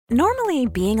Normally,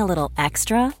 being a little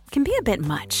extra can be a bit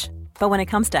much, but when it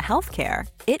comes to healthcare,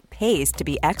 it pays to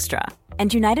be extra.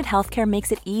 And United Healthcare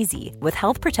makes it easy with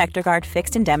Health Protector Guard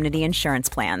fixed indemnity insurance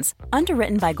plans.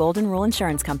 Underwritten by Golden Rule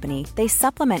Insurance Company, they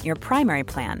supplement your primary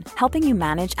plan, helping you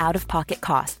manage out-of-pocket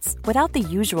costs without the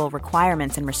usual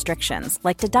requirements and restrictions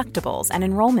like deductibles and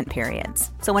enrollment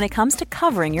periods. So when it comes to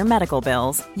covering your medical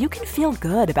bills, you can feel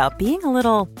good about being a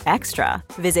little extra.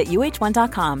 Visit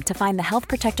uh1.com to find the Health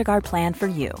Protector Guard plan for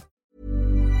you.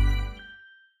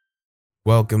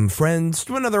 Welcome, friends,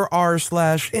 to another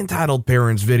rSlash Entitled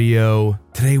Parents video.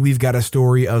 Today we've got a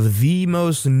story of the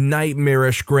most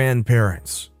nightmarish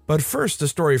grandparents. But first, a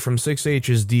story from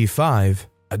 6H's D5,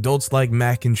 Adults Like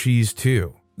Mac and Cheese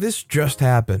Too. This just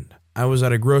happened. I was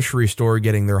at a grocery store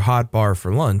getting their hot bar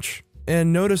for lunch,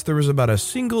 and noticed there was about a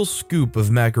single scoop of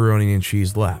macaroni and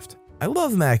cheese left. I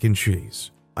love mac and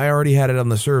cheese. I already had it on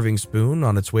the serving spoon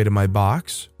on its way to my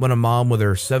box when a mom with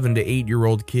her 7 to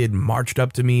 8-year-old kid marched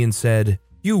up to me and said,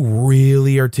 "You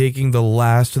really are taking the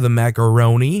last of the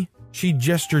macaroni?" She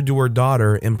gestured to her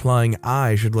daughter, implying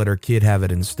I should let her kid have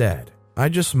it instead. I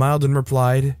just smiled and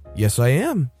replied, "Yes, I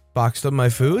am," boxed up my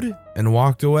food, and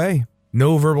walked away.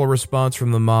 No verbal response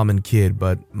from the mom and kid,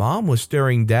 but mom was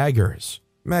staring daggers.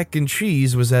 Mac and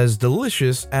cheese was as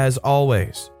delicious as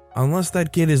always. Unless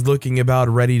that kid is looking about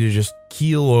ready to just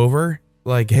keel over,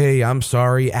 like, "Hey, I'm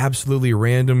sorry, absolutely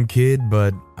random kid,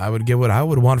 but I would get what I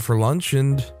would want for lunch,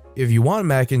 and if you want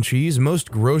mac and cheese, most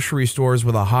grocery stores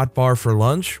with a hot bar for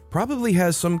lunch probably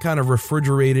has some kind of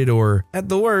refrigerated, or at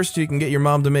the worst, you can get your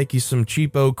mom to make you some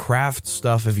cheapo craft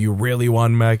stuff if you really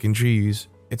want mac and cheese."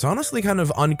 It's honestly kind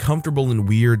of uncomfortable and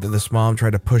weird that this mom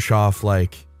tried to push off,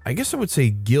 like, I guess I would say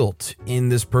guilt in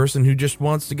this person who just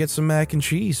wants to get some mac and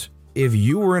cheese. If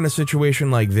you were in a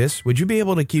situation like this, would you be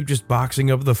able to keep just boxing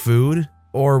up the food?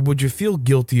 Or would you feel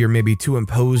guilty or maybe too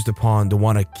imposed upon to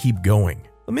want to keep going?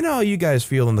 Let me know how you guys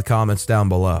feel in the comments down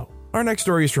below. Our next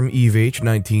story is from EveH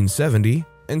 1970,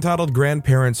 entitled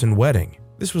Grandparents and Wedding.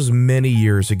 This was many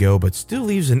years ago, but still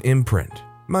leaves an imprint.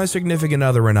 My significant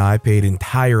other and I paid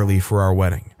entirely for our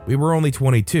wedding. We were only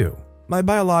 22. My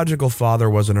biological father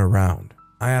wasn't around.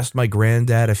 I asked my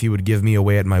granddad if he would give me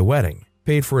away at my wedding.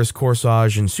 Paid for his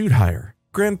corsage and suit hire.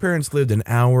 Grandparents lived an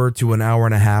hour to an hour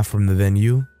and a half from the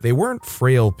venue. They weren't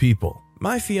frail people.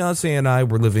 My fiance and I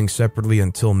were living separately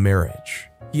until marriage.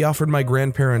 He offered my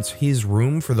grandparents his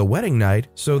room for the wedding night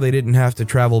so they didn't have to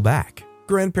travel back.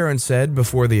 Grandparents said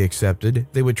before they accepted,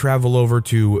 they would travel over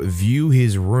to view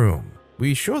his room.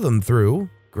 We show them through,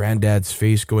 Granddad's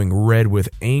face going red with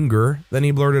anger. Then he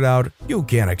blurted out, "You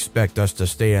can't expect us to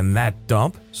stay in that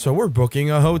dump, so we're booking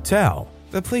a hotel."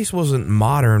 The place wasn't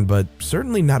modern, but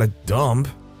certainly not a dump.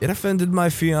 It offended my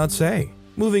fiancé.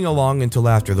 Moving along until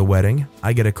after the wedding,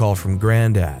 I get a call from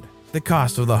Granddad. The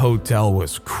cost of the hotel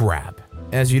was crap.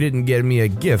 "As you didn't get me a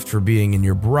gift for being in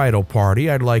your bridal party,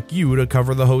 I'd like you to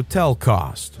cover the hotel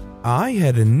cost." I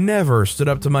had never stood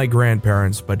up to my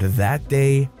grandparents, but that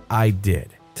day I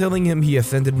did, telling him he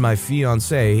offended my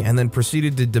fiancé and then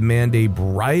proceeded to demand a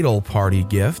bridal party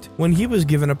gift when he was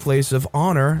given a place of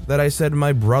honor that I said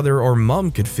my brother or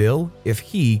mom could fill if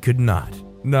he could not.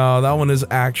 No, that one is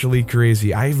actually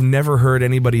crazy. I've never heard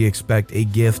anybody expect a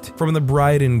gift from the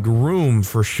bride and groom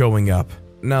for showing up.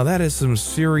 Now that is some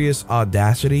serious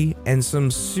audacity and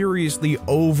some seriously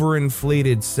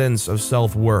overinflated sense of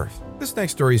self-worth. This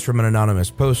next story is from an anonymous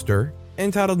poster,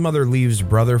 entitled Mother Leaves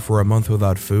Brother for a Month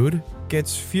Without Food.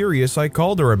 Gets furious I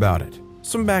called her about it.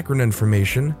 Some background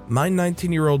information. My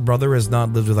 19-year-old brother has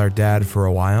not lived with our dad for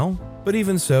a while, but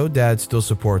even so, dad still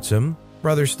supports him.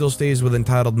 Brother still stays with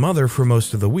entitled mother for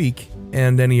most of the week,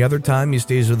 and any other time he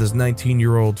stays with his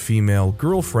 19-year-old female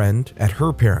girlfriend at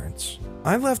her parents'.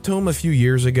 I left home a few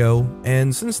years ago,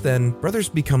 and since then, brother's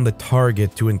become the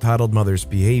target to entitled mother's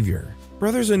behavior.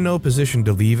 Brother's in no position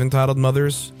to leave entitled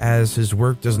mothers, as his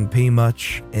work doesn't pay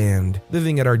much, and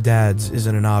living at our dad's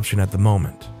isn't an option at the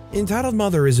moment. Entitled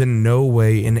mother is in no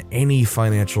way in any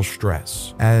financial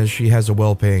stress, as she has a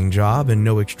well-paying job and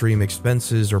no extreme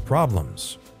expenses or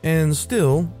problems. And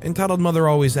still, entitled mother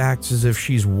always acts as if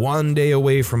she's one day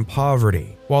away from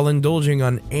poverty, while indulging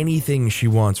on anything she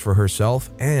wants for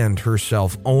herself and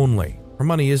herself only. Her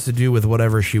money is to do with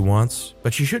whatever she wants,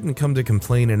 but she shouldn't come to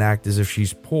complain and act as if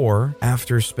she's poor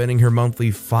after spending her monthly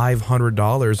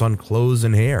 $500 on clothes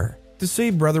and hair. To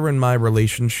say brother and my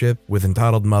relationship with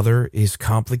entitled mother is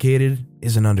complicated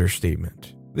is an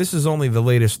understatement. This is only the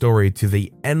latest story to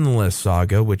the endless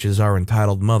saga, which is our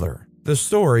entitled mother. The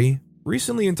story: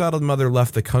 recently entitled mother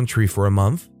left the country for a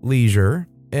month, leisure,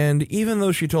 and even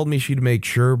though she told me she'd make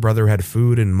sure brother had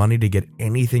food and money to get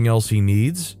anything else he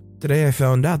needs, today I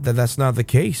found out that that's not the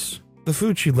case. The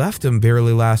food she left him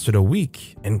barely lasted a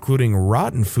week, including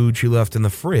rotten food she left in the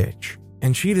fridge.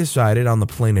 And she decided on the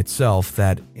plane itself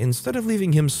that instead of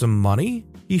leaving him some money,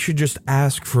 he should just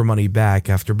ask for money back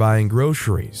after buying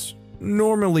groceries.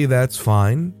 Normally that's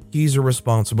fine. He's a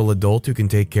responsible adult who can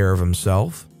take care of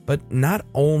himself. But not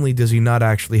only does he not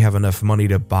actually have enough money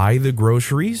to buy the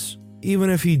groceries,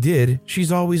 even if he did,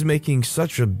 she's always making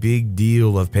such a big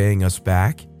deal of paying us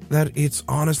back that it's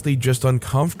honestly just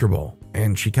uncomfortable,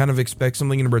 and she kind of expects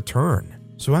something in return.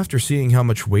 So after seeing how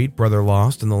much weight brother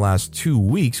lost in the last 2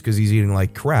 weeks because he's eating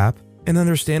like crap, and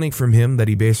understanding from him that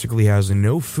he basically has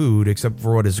no food except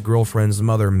for what his girlfriend's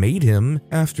mother made him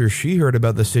after she heard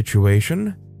about the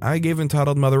situation, I gave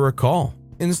Entitled Mother a call.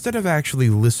 Instead of actually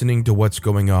listening to what's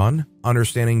going on,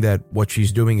 understanding that what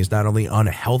she's doing is not only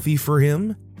unhealthy for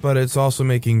him, but it's also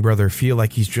making brother feel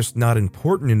like he's just not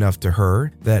important enough to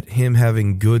her, that him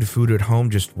having good food at home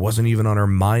just wasn't even on her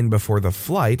mind before the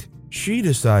flight, she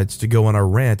decides to go on a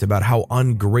rant about how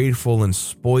ungrateful and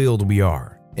spoiled we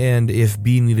are. And if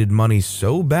B needed money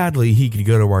so badly he could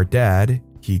go to our dad,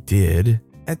 he did.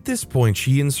 At this point,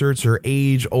 she inserts her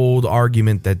age-old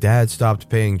argument that dad stopped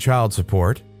paying child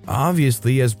support.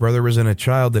 Obviously, as brother isn't a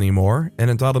child anymore, and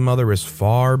Entitled Mother is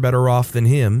far better off than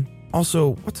him.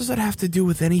 Also, what does that have to do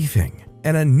with anything?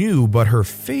 And a new but her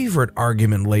favorite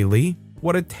argument lately,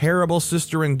 what a terrible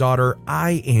sister and daughter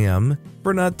I am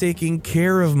for not taking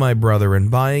care of my brother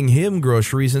and buying him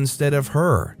groceries instead of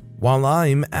her, while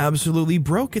I'm absolutely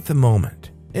broke at the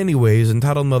moment. Anyways,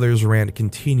 Entitled Mother's rant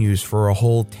continues for a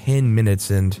whole 10 minutes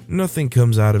and nothing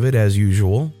comes out of it as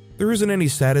usual. There isn't any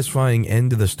satisfying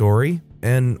end to the story,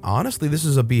 and honestly this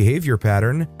is a behavior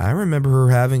pattern I remember her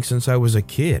having since I was a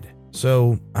kid.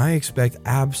 So I expect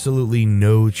absolutely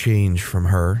no change from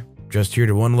her. Just here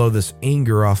to unload this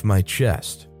anger off my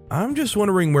chest. I'm just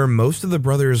wondering where most of the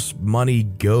brothers' money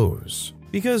goes.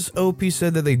 Because OP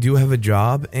said that they do have a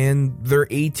job and they're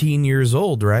 18 years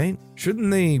old, right? Shouldn't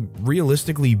they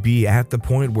realistically be at the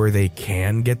point where they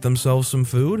can get themselves some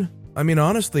food? I mean,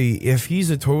 honestly, if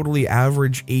he's a totally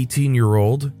average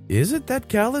 18-year-old, is it that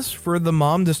callous for the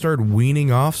mom to start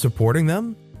weaning off supporting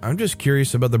them? I'm just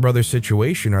curious about the brother's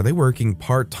situation. Are they working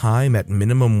part-time at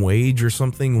minimum wage or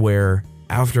something where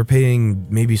after paying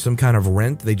maybe some kind of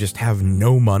rent, they just have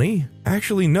no money?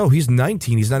 Actually, no, he's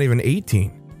 19, he's not even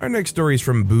 18. Our next story is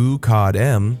from Boo Cod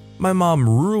M. My mom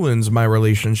ruins my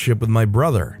relationship with my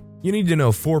brother. You need to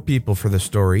know 4 people for this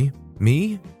story.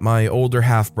 Me, my older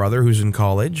half-brother who's in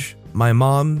college, my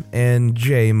mom, and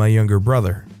Jay, my younger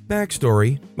brother.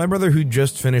 Backstory, my brother who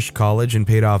just finished college and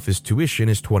paid off his tuition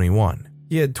is 21.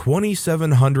 He had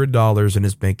 $2,700 in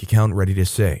his bank account ready to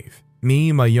save.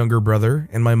 Me, my younger brother,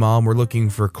 and my mom were looking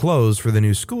for clothes for the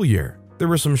new school year. There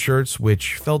were some shirts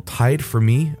which felt tight for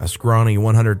me, a scrawny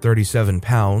 137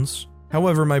 pounds.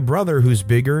 However, my brother, who's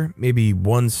bigger, maybe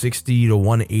 160 to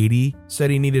 180, said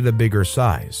he needed a bigger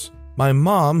size. My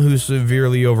mom, who's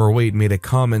severely overweight, made a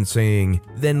comment saying,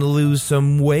 "Then lose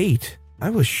some weight." I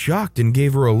was shocked and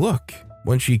gave her a look.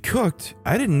 When she cooked,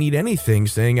 I didn't need anything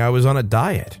saying I was on a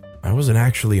diet. I wasn't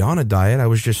actually on a diet, I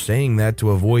was just saying that to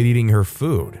avoid eating her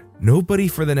food. Nobody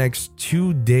for the next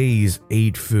 2 days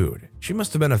ate food. She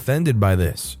must have been offended by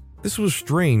this. This was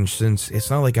strange since it's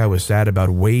not like I was sad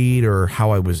about weight or how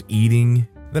I was eating.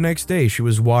 The next day, she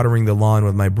was watering the lawn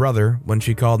with my brother when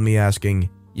she called me asking,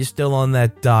 "You still on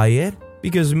that diet?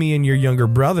 Because me and your younger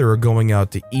brother are going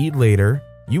out to eat later.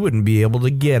 You wouldn't be able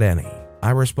to get any." I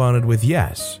responded with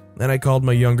yes. Then I called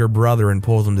my younger brother and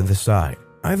pulled him to the side.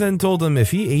 I then told him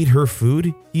if he ate her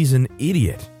food, he's an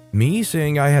idiot. Me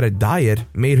saying I had a diet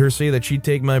made her say that she'd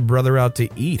take my brother out to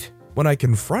eat. When I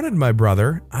confronted my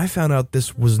brother, I found out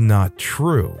this was not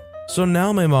true. So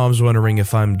now my mom's wondering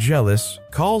if I'm jealous,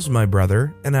 calls my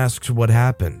brother, and asks what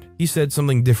happened. He said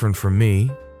something different from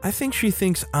me. I think she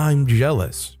thinks I'm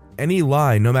jealous. Any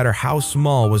lie, no matter how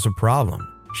small, was a problem.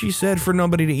 She said for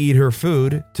nobody to eat her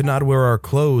food, to not wear our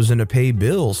clothes, and to pay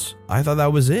bills. I thought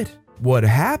that was it. What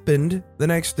happened? The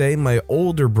next day, my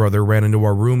older brother ran into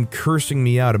our room cursing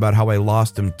me out about how I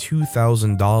lost him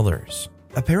 $2,000.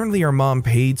 Apparently our mom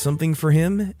paid something for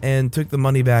him and took the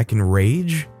money back in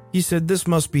rage. He said this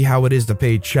must be how it is to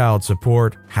pay child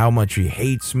support, how much he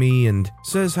hates me, and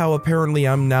says how apparently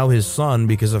I'm now his son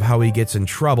because of how he gets in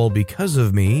trouble because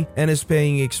of me and is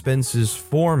paying expenses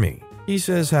for me. He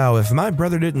says how if my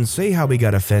brother didn't say how he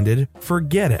got offended,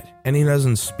 forget it, and he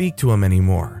doesn't speak to him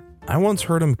anymore. I once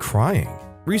heard him crying.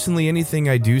 Recently, anything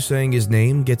I do saying his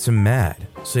name gets him mad.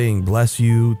 Saying bless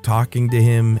you, talking to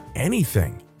him,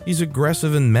 anything. He's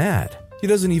aggressive and mad. He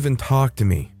doesn't even talk to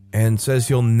me and says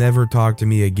he'll never talk to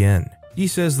me again. He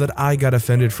says that I got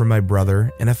offended for my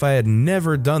brother, and if I had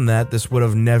never done that, this would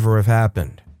have never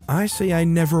happened. I say I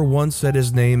never once said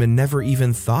his name and never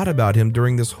even thought about him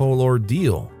during this whole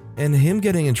ordeal, and him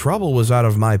getting in trouble was out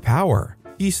of my power.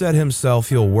 He said himself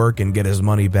he'll work and get his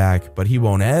money back, but he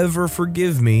won't ever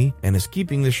forgive me and is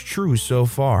keeping this true so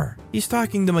far. He's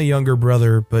talking to my younger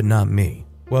brother, but not me.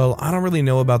 Well, I don't really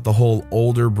know about the whole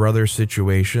older brother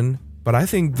situation, but I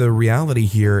think the reality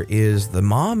here is the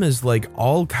mom is like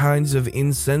all kinds of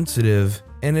insensitive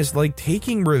and is like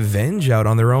taking revenge out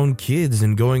on their own kids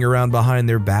and going around behind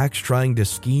their backs trying to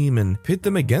scheme and pit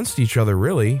them against each other,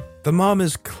 really. The mom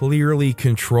is clearly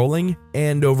controlling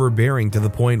and overbearing to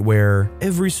the point where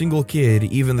every single kid,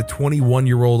 even the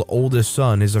 21-year-old oldest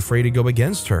son, is afraid to go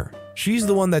against her. She's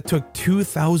the one that took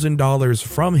 $2,000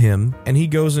 from him, and he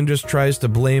goes and just tries to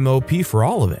blame OP for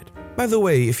all of it. By the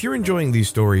way, if you're enjoying these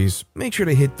stories, make sure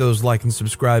to hit those like and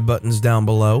subscribe buttons down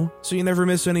below so you never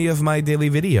miss any of my daily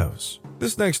videos.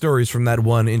 This next story is from that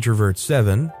one Introvert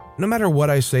 7. No matter what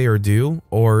I say or do,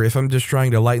 or if I'm just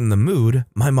trying to lighten the mood,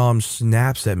 my mom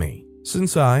snaps at me.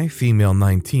 Since I, female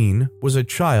 19, was a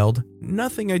child,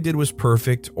 nothing I did was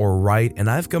perfect or right, and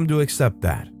I've come to accept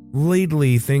that.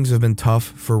 Lately, things have been tough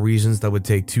for reasons that would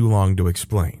take too long to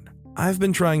explain. I've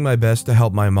been trying my best to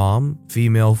help my mom,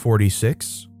 female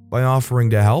 46, by offering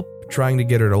to help, trying to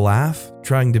get her to laugh,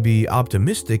 trying to be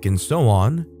optimistic and so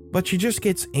on, but she just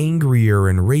gets angrier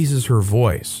and raises her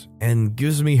voice and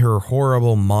gives me her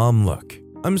horrible mom look.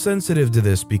 I'm sensitive to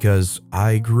this because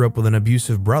I grew up with an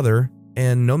abusive brother,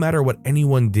 and no matter what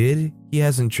anyone did, he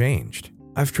hasn't changed.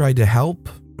 I've tried to help,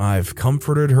 I've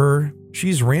comforted her,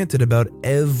 she's ranted about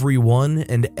everyone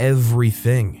and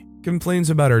everything, complains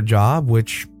about her job,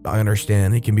 which I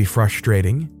understand it can be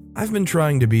frustrating. I've been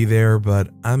trying to be there, but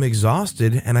I'm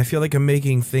exhausted and I feel like I'm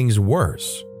making things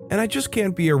worse. And I just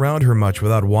can't be around her much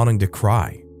without wanting to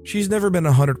cry. She's never been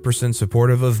 100%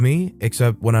 supportive of me,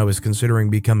 except when I was considering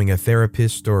becoming a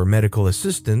therapist or medical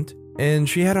assistant, and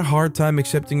she had a hard time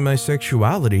accepting my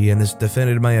sexuality and has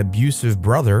defended my abusive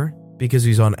brother because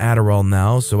he's on Adderall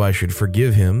now, so I should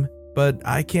forgive him, but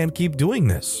I can't keep doing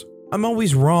this. I'm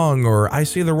always wrong or I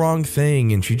say the wrong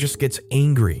thing and she just gets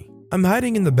angry. I'm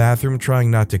hiding in the bathroom trying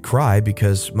not to cry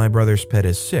because my brother's pet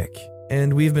is sick.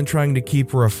 And we've been trying to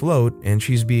keep her afloat, and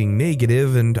she's being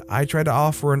negative, and I try to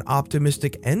offer an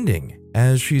optimistic ending,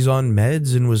 as she's on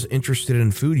meds and was interested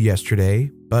in food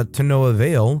yesterday, but to no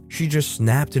avail, she just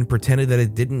snapped and pretended that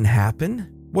it didn't happen?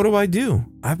 What do?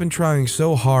 I've been trying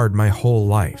so hard my whole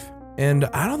life, and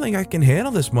I don't think I can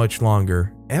handle this much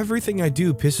longer. Everything I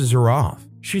do pisses her off.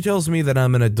 She tells me that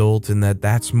I'm an adult and that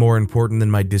that's more important than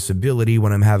my disability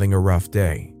when I'm having a rough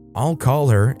day. I'll call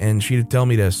her, and she'd tell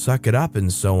me to suck it up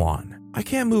and so on. I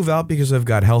can't move out because I've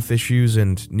got health issues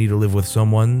and need to live with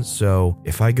someone, so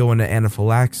if I go into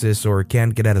anaphylaxis or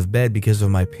can't get out of bed because of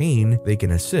my pain, they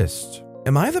can assist.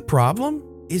 Am I the problem?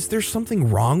 Is there something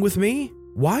wrong with me?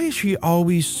 Why is she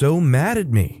always so mad at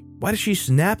me? Why does she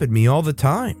snap at me all the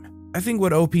time? I think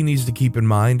what OP needs to keep in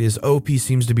mind is OP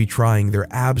seems to be trying their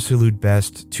absolute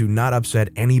best to not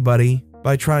upset anybody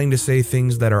by trying to say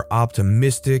things that are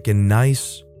optimistic and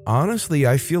nice. Honestly,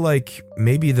 I feel like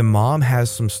maybe the mom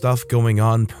has some stuff going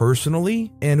on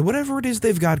personally, and whatever it is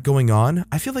they've got going on,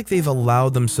 I feel like they've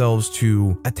allowed themselves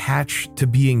to attach to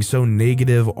being so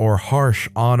negative or harsh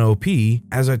on OP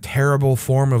as a terrible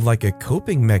form of like a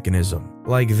coping mechanism,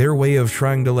 like their way of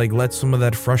trying to like let some of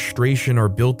that frustration or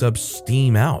built up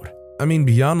steam out. I mean,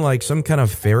 beyond like some kind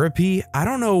of therapy, I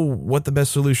don't know what the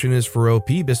best solution is for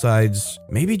OP besides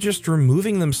maybe just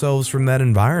removing themselves from that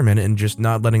environment and just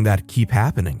not letting that keep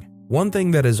happening. One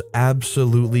thing that is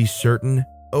absolutely certain,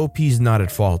 OP's not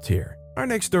at fault here. Our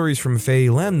next story is from Faye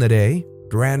Lamnaday,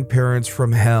 Grandparents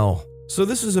from Hell. So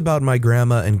this is about my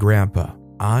grandma and grandpa.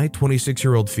 I,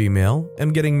 26-year-old female,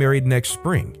 am getting married next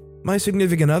spring. My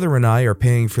significant other and I are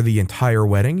paying for the entire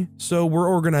wedding, so we're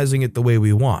organizing it the way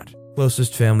we want.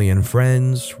 Closest family and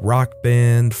friends, rock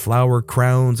band, flower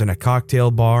crowns, and a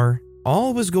cocktail bar.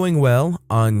 All was going well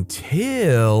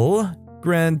until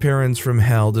Grandparents from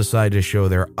Hell decide to show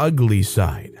their ugly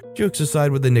side. Jokes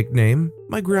aside with the nickname,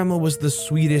 my grandma was the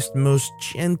sweetest, most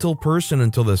gentle person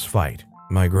until this fight.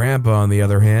 My grandpa, on the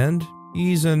other hand,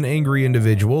 he's an angry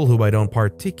individual who I don't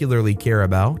particularly care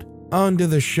about. On to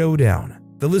the showdown.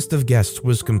 The list of guests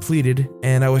was completed,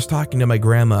 and I was talking to my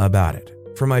grandma about it.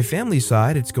 For my family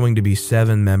side, it's going to be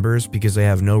 7 members because I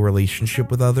have no relationship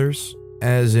with others.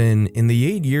 As in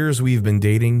the 8 years we've been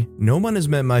dating, no one has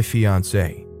met my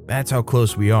fiancé. That's how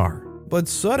close we are. But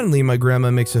suddenly my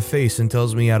grandma makes a face and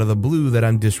tells me out of the blue that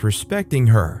I'm disrespecting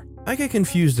her. I get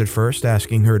confused at first,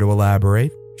 asking her to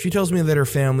elaborate. She tells me that her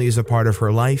family is a part of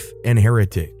her life and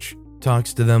heritage.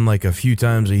 talks to them like a few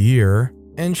times a year,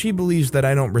 and she believes that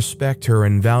I don't respect her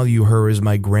and value her as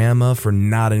my grandma for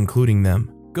not including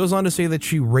them. Goes on to say that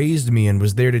she raised me and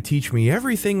was there to teach me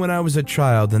everything when I was a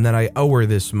child and that I owe her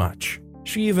this much.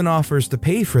 She even offers to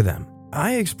pay for them.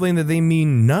 I explain that they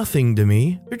mean nothing to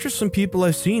me. They're just some people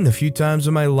I've seen a few times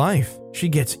in my life. She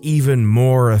gets even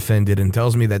more offended and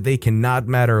tells me that they cannot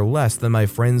matter less than my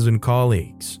friends and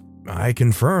colleagues. I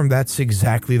confirm that's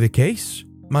exactly the case.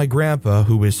 My grandpa,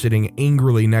 who is sitting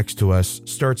angrily next to us,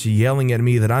 starts yelling at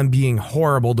me that I'm being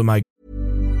horrible to my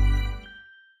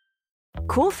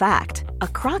Cool fact, a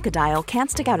crocodile can't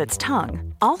stick out its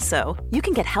tongue. Also, you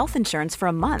can get health insurance for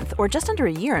a month or just under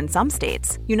a year in some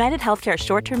states. United Healthcare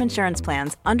short-term insurance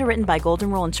plans, underwritten by Golden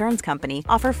Rule Insurance Company,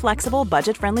 offer flexible,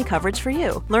 budget-friendly coverage for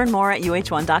you. Learn more at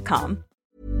uh1.com.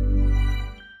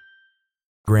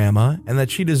 grandma and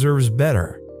that she deserves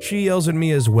better. She yells at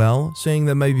me as well, saying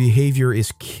that my behavior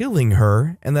is killing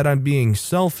her and that I'm being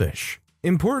selfish.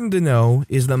 Important to know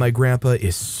is that my grandpa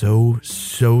is so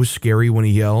scary when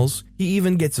he yells. He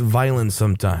even gets violent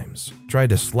sometimes.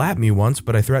 Tried to slap me once,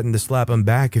 but I threatened to slap him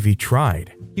back if he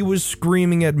tried. He was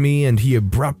screaming at me and he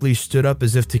abruptly stood up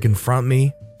as if to confront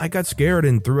me. I got scared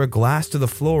and threw a glass to the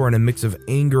floor in a mix of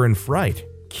anger and fright.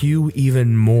 Cue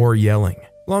even more yelling.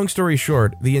 Long story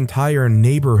short, the entire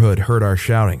neighborhood heard our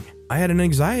shouting. I had an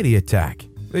anxiety attack.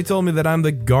 They told me that I'm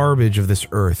the garbage of this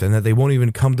earth and that they won't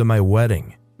even come to my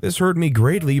wedding. This hurt me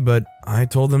greatly, but I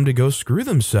told them to go screw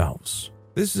themselves.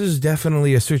 This is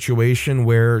definitely a situation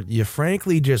where you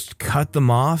frankly just cut them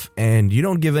off and you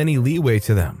don't give any leeway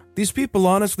to them. These people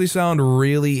honestly sound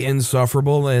really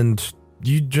insufferable and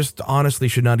you just honestly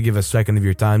should not give a second of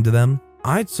your time to them.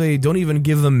 I'd say don't even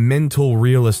give them mental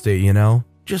real estate,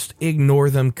 Just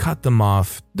ignore them, cut them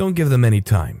off, don't give them any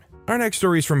time. Our next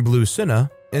story is from Blue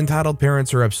Cinna, entitled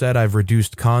Parents Are Upset I've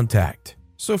Reduced Contact.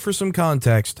 So for some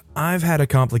context, I've had a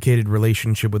complicated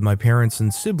relationship with my parents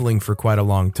and sibling for quite a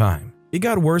long time. It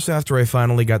got worse after I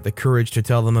finally got the courage to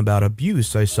tell them about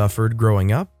abuse I suffered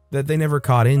growing up that they never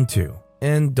caught into,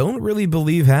 and don't really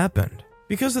believe happened.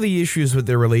 Because of the issues with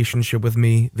their relationship with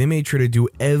me, they made sure to do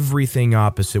everything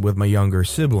opposite with my younger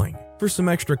sibling. For some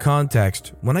extra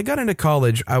context, when I got into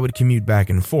college, I would commute back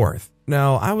and forth.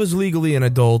 Now, I was legally an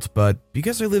adult, but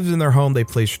because I lived in their home, they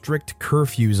placed strict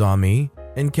curfews on me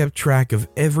and kept track of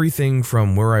everything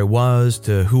from where I was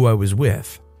to who I was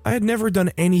with. I had never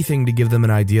done anything to give them an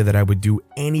idea that I would do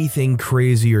anything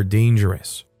crazy or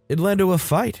dangerous. It led to a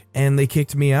fight, and they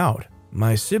kicked me out.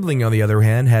 My sibling, on the other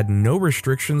hand, had no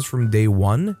restrictions from day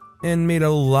one and made a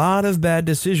lot of bad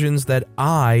decisions that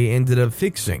I ended up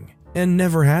fixing, and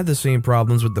never had the same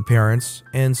problems with the parents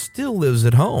and still lives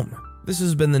at home. This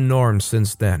has been the norm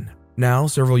since then. Now,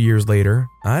 several years later,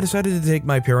 I decided to take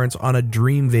my parents on a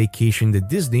dream vacation to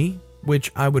Disney,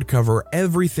 which I would cover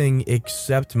everything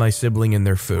except my sibling and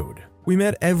their food. We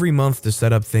met every month to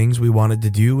set up things we wanted to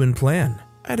do and plan.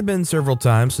 I had been several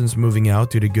times since moving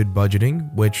out due to good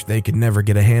budgeting, which they could never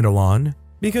get a handle on.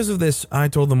 Because of this, I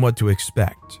told them what to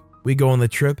expect. We go on the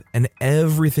trip and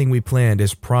everything we planned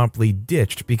is promptly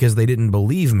ditched because they didn't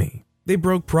believe me. They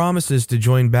broke promises to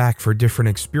join back for different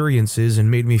experiences and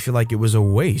made me feel like it was a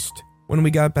waste. When we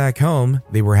got back home,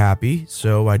 they were happy,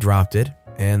 so I dropped it,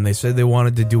 and they said they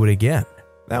wanted to do it again.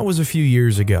 That was a few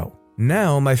years ago.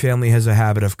 Now, my family has a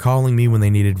habit of calling me when they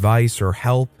need advice or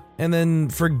help, and then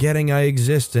forgetting I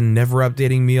exist and never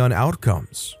updating me on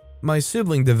outcomes. My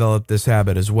sibling developed this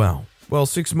habit as well. Well,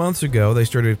 6 months ago, they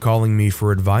started calling me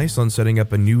for advice on setting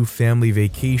up a new family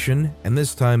vacation, and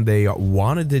this time they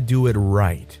wanted to do it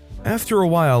right. After a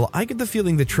while, I get the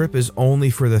feeling the trip is only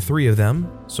for the three of them,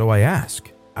 so I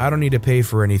ask. I don't need to pay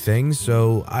for anything,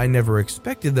 so I never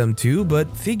expected them to,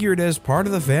 but figured as part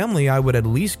of the family I would at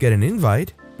least get an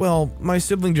invite. Well, my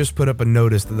sibling just put up a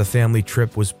notice that the family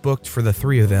trip was booked for the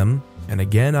three of them, and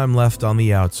again I'm left on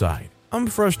the outside. I'm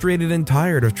frustrated and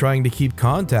tired of trying to keep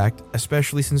contact,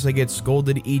 especially since I get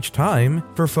scolded each time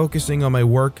for focusing on my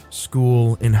work,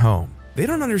 school, and home. They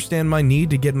don't understand my need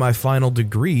to get my final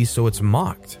degree, so it's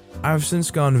mocked. I've since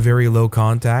gone very low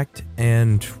contact,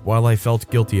 and while I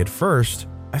felt guilty at first,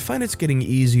 I find it's getting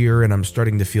easier and I'm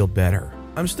starting to feel better.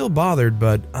 I'm still bothered,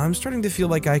 but I'm starting to feel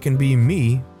like I can be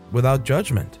me without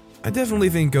judgment. I definitely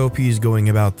think OP is going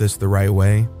about this the right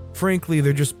way. Frankly,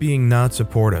 they're just being not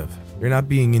supportive. They're not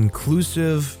being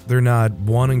inclusive. They're not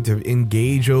wanting to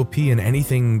engage OP in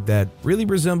anything that really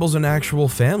resembles an actual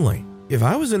family. If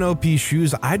I was in OP's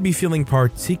shoes, I'd be feeling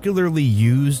particularly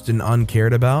used and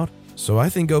uncared about. So I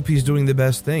think OP's doing the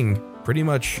best thing. Pretty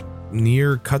much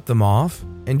near cut them off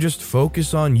and just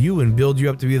focus on you and build you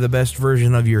up to be the best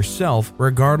version of yourself,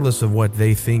 regardless of what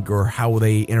they think or how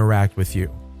they interact with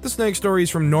you. This next story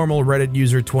is from normal Reddit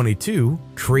user 22.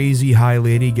 Crazy high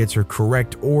lady gets her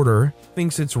correct order,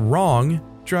 thinks it's wrong,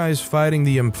 tries fighting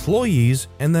the employees,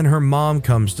 and then her mom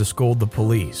comes to scold the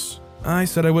police. I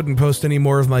said I wouldn't post any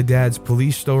more of my dad's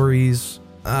police stories.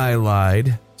 I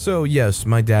lied. So yes,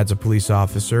 my dad's a police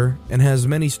officer and has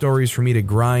many stories for me to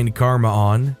grind karma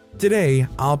on. Today,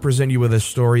 I'll present you with a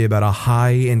story about a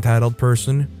high entitled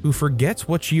person who forgets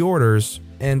what she orders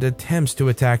and attempts to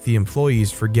attack the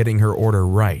employees for getting her order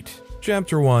right.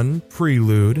 Chapter 1,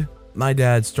 Prelude. My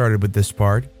dad started with this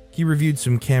part. He reviewed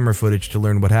some camera footage to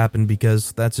learn what happened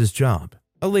because that's his job.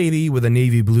 A lady with a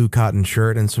navy blue cotton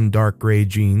shirt and some dark gray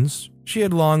jeans. She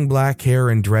had long black hair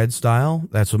and dread style,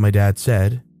 that's what my dad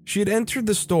said. She had entered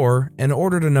the store and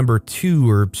ordered a number 2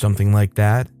 or something like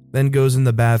that, then goes in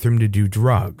the bathroom to do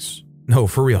drugs. No,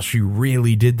 for real, she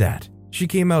really did that. She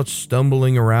came out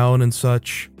stumbling around and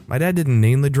such. My dad didn't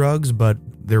name the drugs, but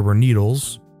there were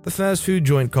needles. The fast food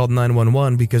joint called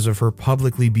 911 because of her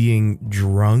publicly being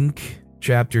drunk.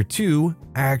 Chapter 2,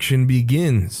 Action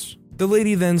begins. The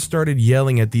lady then started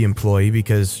yelling at the employee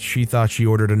because she thought she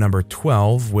ordered a number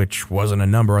 12, which wasn't a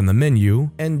number on the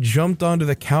menu, and jumped onto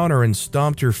the counter and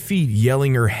stomped her feet,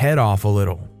 yelling her head off a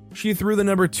little. She threw the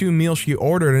number 2 meal she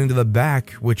ordered into the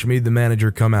back, which made the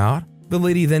manager come out. The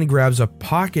lady then grabs a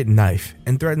pocket knife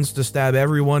and threatens to stab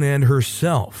everyone and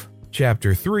herself.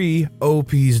 Chapter 3,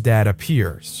 OP's dad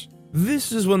appears.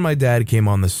 This is when my dad came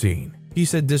on the scene. He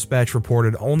said dispatch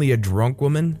reported only a drunk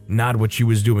woman, not what she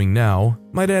was doing now.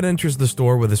 My dad enters the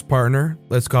store with his partner,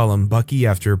 let's call him Bucky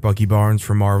after Bucky Barnes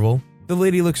from Marvel. The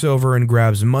lady looks over and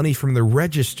grabs money from the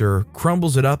register,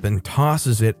 crumbles it up and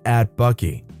tosses it at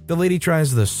Bucky. The lady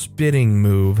tries the spitting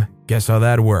move. Guess how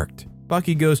that worked?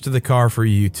 Bucky goes to the car for a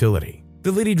utility.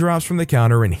 The lady drops from the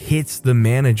counter and hits the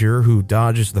manager, who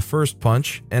dodges the first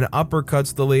punch and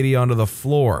uppercuts the lady onto the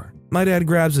floor. My dad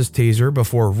grabs his taser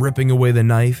before ripping away the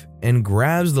knife and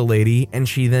grabs the lady, and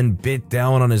she then bit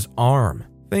down on his arm.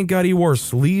 Thank God he wore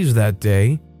sleeves that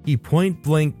day. He point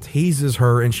blank tases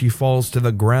her and she falls to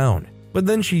the ground. But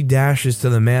then she dashes to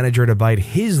the manager to bite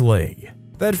his leg.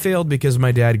 That failed because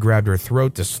my dad grabbed her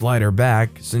throat to slide her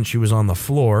back since she was on the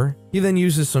floor. He then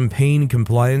uses some pain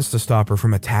compliance to stop her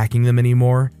from attacking them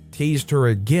anymore, tased her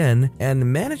again,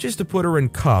 and manages to put her in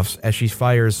cuffs as she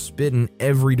fires spit in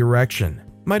every direction.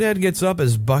 My dad gets up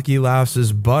as Bucky laughs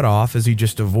his butt off as he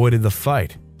just avoided the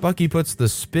fight. Bucky puts the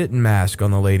spit mask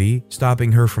on the lady,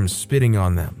 stopping her from spitting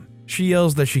on them. She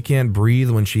yells that she can't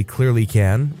breathe when she clearly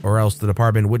can, or else the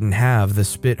department wouldn't have the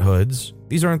spit hoods.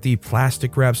 These aren't the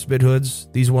plastic wrap spit hoods.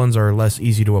 These ones are less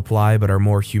easy to apply but are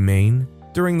more humane.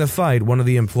 During the fight, one of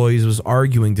the employees was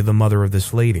arguing to the mother of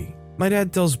this lady. My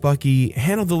dad tells Bucky,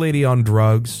 handle the lady on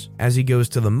drugs, as he goes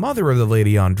to the mother of the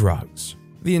lady on drugs.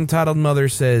 The entitled mother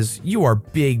says, you are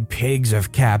big pigs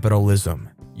of capitalism.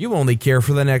 You only care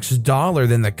for the next dollar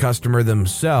than the customer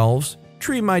themselves.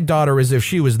 Treat my daughter as if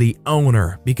she was the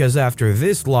owner, because after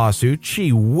this lawsuit,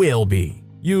 she will be.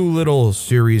 You little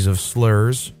series of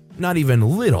slurs. Not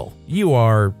even little. You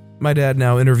are... My dad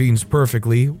now intervenes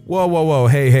perfectly. Whoa,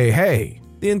 hey.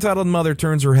 The entitled mother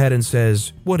turns her head and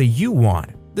says, what do you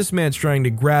want? This man's trying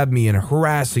to grab me and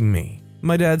harassing me.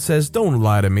 My dad says, don't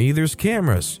lie to me, there's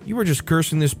cameras. You were just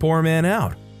cursing this poor man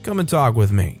out. Come and talk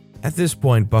with me. At this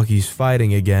point, Bucky's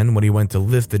fighting again when he went to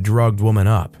lift the drugged woman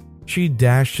up. She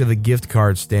dashed to the gift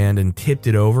card stand and tipped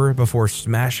it over before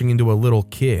smashing into a little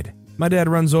kid. My dad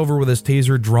runs over with his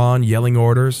taser drawn, yelling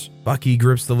orders. Bucky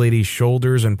grips the lady's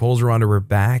shoulders and pulls her onto her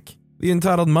back. The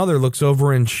entitled mother looks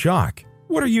over in shock.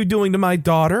 What are you doing to my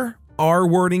daughter?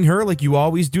 R-wording her like you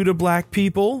always do to black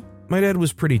people? My dad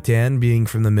was pretty tan, being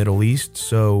from the Middle East,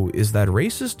 so is that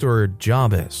racist or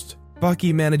jobist?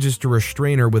 Bucky manages to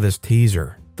restrain her with his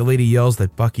taser. The lady yells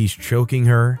that Bucky's choking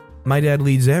her. My dad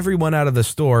leads everyone out of the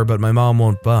store, but my mom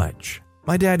won't budge.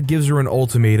 My dad gives her an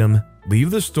ultimatum,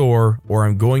 leave the store or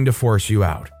I'm going to force you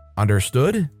out.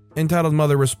 Understood? Entitled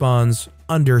mother responds,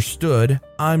 understood,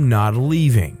 I'm not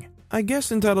leaving. I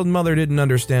guess entitled mother didn't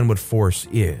understand what force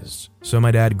is. So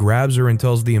my dad grabs her and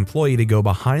tells the employee to go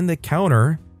behind the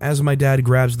counter as my dad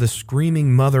grabs the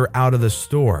screaming mother out of the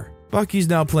store. Bucky's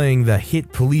now playing the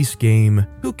hit police game,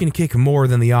 who can kick more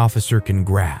than the officer can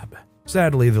grab.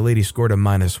 Sadly, the lady scored a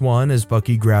 -1 as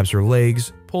Bucky grabs her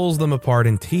legs, pulls them apart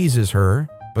and teases her,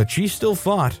 but she still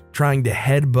fought, trying to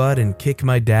headbutt and kick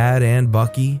my dad and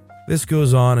Bucky. This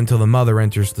goes on until the mother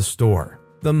enters the store.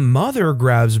 The mother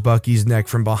grabs Bucky's neck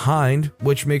from behind,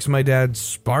 which makes my dad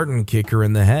Spartan kick her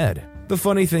in the head. The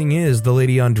funny thing is, the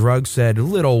lady on drugs said,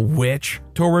 little witch,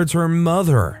 towards her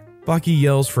mother. Bucky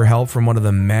yells for help from one of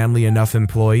the manly enough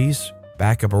employees.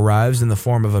 Backup arrives in the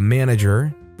form of a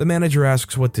manager. The manager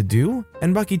asks what to do,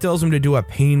 and Bucky tells him to do a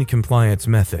pain compliance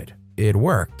method. It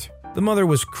worked. The mother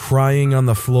was crying on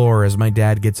the floor as my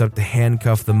dad gets up to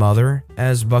handcuff the mother.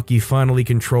 As Bucky finally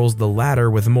controls the latter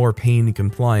with more pain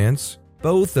compliance,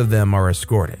 both of them are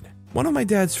escorted. One of my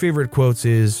dad's favorite quotes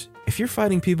is, "If you're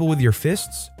fighting people with your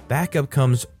fists, backup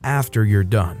comes after you're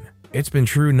done." It's been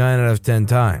true 9 out of 10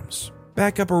 times.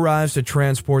 Backup arrives to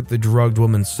transport the drugged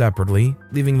woman separately,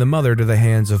 leaving the mother to the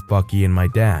hands of Bucky and my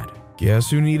dad.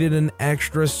 Guess who needed an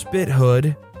extra spit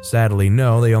hood? Sadly,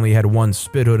 no, they only had one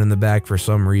spit hood in the back for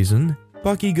some reason.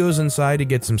 Bucky goes inside to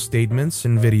get some statements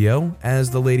and video as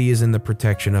the lady is in the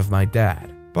protection of my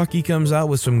dad. Bucky comes out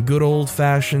with some good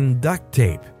old-fashioned duct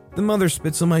tape. The mother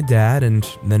spits on my dad, and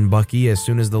then Bucky, as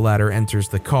soon as the latter enters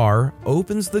the car,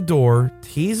 opens the door,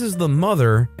 teases the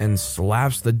mother, and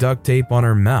slaps the duct tape on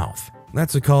her mouth.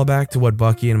 That's a callback to what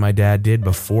Bucky and my dad did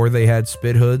before they had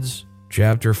spit hoods.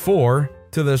 Chapter 4,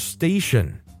 To the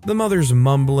Station. The mother's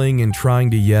mumbling and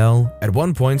trying to yell. At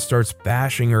one point starts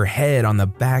bashing her head on the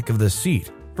back of the seat.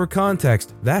 For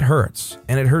context, that hurts,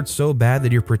 and it hurts so bad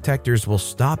that your protectors will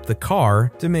stop the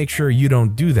car to make sure you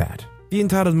don't do that. The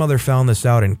entitled mother found this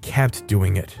out and kept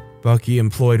doing it. Bucky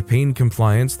employed pain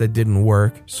compliance that didn't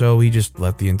work, so he just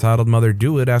let the entitled mother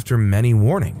do it after many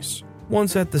warnings.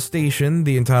 Once at the station,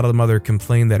 the entitled mother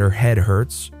complained that her head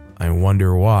hurts. I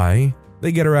wonder why.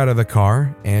 They get her out of the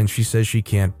car, and she says she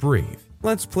can't breathe.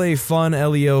 Let's play fun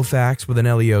LEO facts with an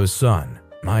LEO's son.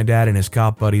 My dad and his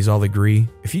cop buddies all agree,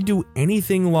 if you do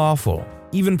anything lawful,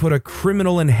 even put a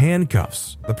criminal in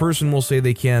handcuffs, the person will say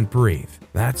they can't breathe.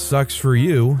 That sucks for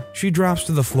you. She drops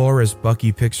to the floor as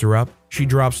Bucky picks her up. She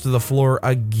drops to the floor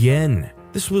again.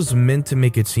 This was meant to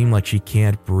make it seem like she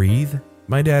can't breathe.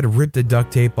 My dad ripped the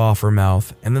duct tape off her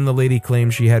mouth, and then the lady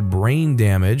claimed she had brain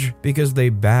damage because they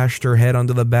bashed her head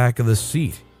onto the back of the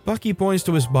seat. Bucky points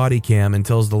to his body cam and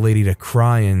tells the lady to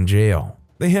cry in jail.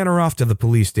 They hand her off to the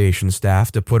police station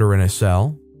staff to put her in a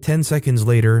cell. 10 seconds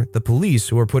later, the police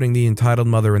who are putting the entitled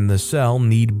mother in the cell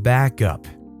need backup.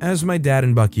 As my dad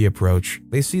and Bucky approach,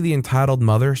 they see the entitled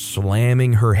mother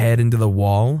slamming her head into the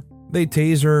wall. They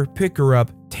tase her, pick her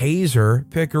up, tase her,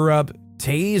 pick her up,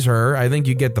 tase her, I think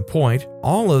you get the point.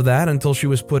 All of that until she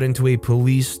was put into a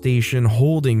police station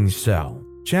holding cell.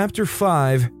 Chapter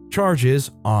 5, Charges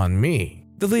on Me.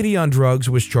 The lady on drugs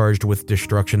was charged with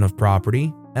destruction of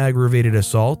property, aggravated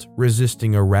assault,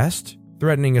 resisting arrest,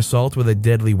 threatening assault with a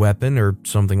deadly weapon or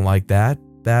something like that,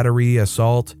 battery,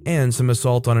 assault, and some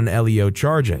assault on an LEO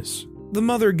charges. The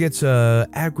mother gets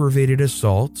aggravated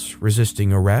assault,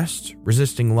 resisting arrest,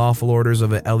 resisting lawful orders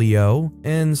of a LEO,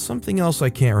 and something else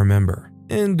I can't remember.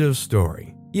 End of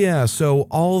story. Yeah, so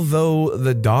although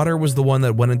the daughter was the one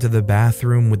that went into the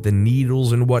bathroom with the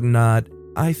needles and whatnot,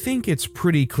 I think it's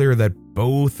pretty clear that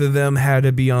both of them had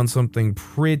to be on something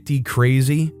pretty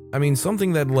crazy. I mean,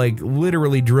 something that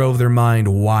literally drove their mind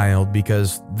wild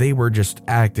because they were just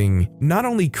acting not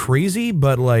only crazy,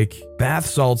 but bath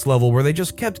salts level where they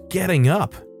just kept getting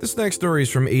up. This next story is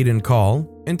from Aiden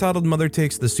Call, entitled Mother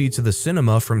Takes the Seats of the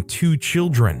Cinema from Two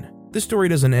Children. This story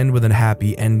doesn't end with a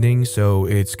happy ending, so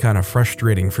it's kind of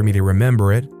frustrating for me to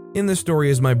remember it. In the story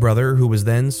is my brother, who was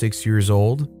then 6 years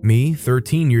old, me,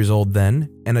 13 years old then,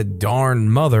 and a darn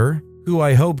mother, who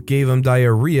I hope gave him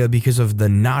diarrhea because of the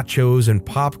nachos and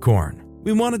popcorn.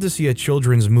 We wanted to see a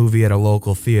children's movie at a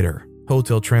local theater,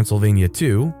 Hotel Transylvania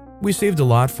 2. We saved a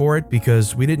lot for it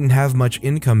because we didn't have much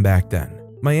income back then.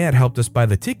 My aunt helped us buy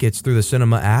the tickets through the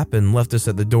cinema app and left us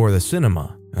at the door of the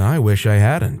cinema. I wish I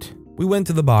hadn't. We went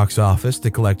to the box office to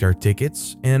collect our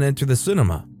tickets and enter the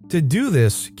cinema. To do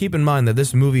this, keep in mind that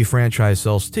this movie franchise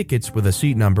sells tickets with a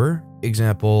seat number,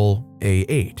 example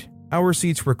A8. Our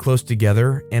seats were close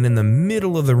together and in the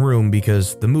middle of the room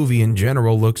because the movie in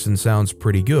general looks and sounds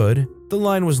pretty good. The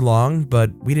line was long, but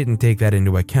we didn't take that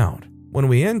into account. When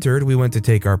we entered, we went to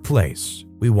take our place.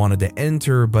 We wanted to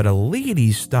enter, but a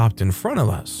lady stopped in front of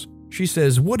us. She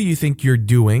says, "What do you think you're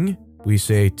doing?" We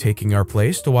say, "Taking our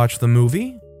place to watch the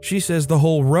movie." She says the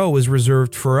whole row is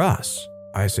reserved for us.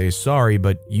 I say, "Sorry,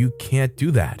 but you can't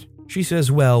do that." She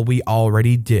says, "Well, we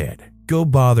already did. Go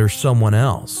bother someone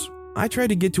else." I tried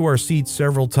to get to our seats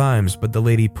several times, but the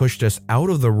lady pushed us out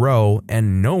of the row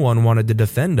and no one wanted to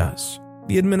defend us.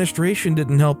 The administration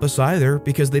didn't help us either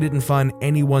because they didn't find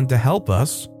anyone to help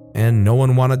us, and no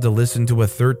one wanted to listen to a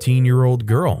 13-year-old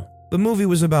girl. The movie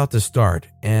was about to start,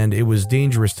 and it was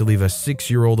dangerous to leave a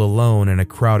 6-year-old alone in a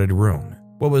crowded room.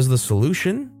 What was the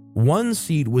solution? One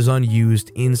seat was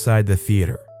unused inside the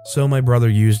theater, so my brother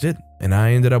used it, and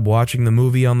I ended up watching the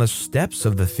movie on the steps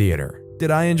of the theater.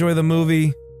 Did I enjoy the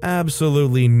movie?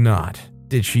 Absolutely not.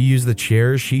 Did she use the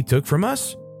chairs she took from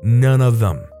us? None of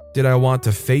them. Did I want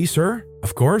to face her?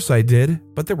 Of course I did,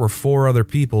 but there were 4 other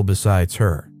people besides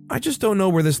her. I just don't know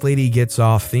where this lady gets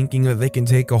off thinking that they can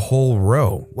take a whole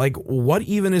row. Like, what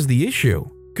even is the issue?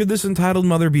 Could this entitled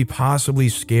mother be possibly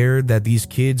scared that these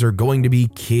kids are going to be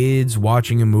kids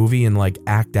watching a movie and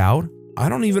act out? I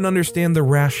don't even understand the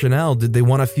rationale. Did they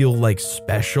want to feel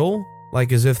special?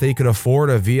 Like as if they could afford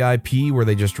a VIP where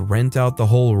they just rent out the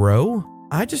whole row?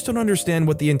 I just don't understand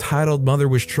what the entitled mother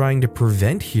was trying to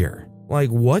prevent here.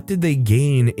 What did they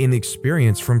gain in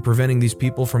experience from preventing these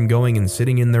people from going and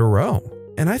sitting in their row?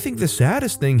 And I think the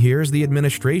saddest thing here is the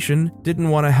administration didn't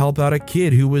want to help out a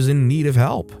kid who was in need of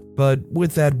help. But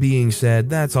with that being said,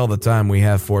 that's all the time we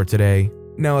have for today.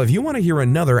 Now, if you want to hear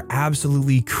another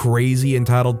absolutely crazy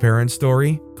entitled parent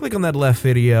story, click on that left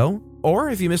video. Or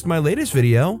if you missed my latest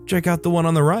video, check out the one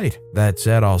on the right. That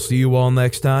said, I'll see you all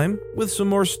next time with some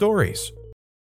more stories.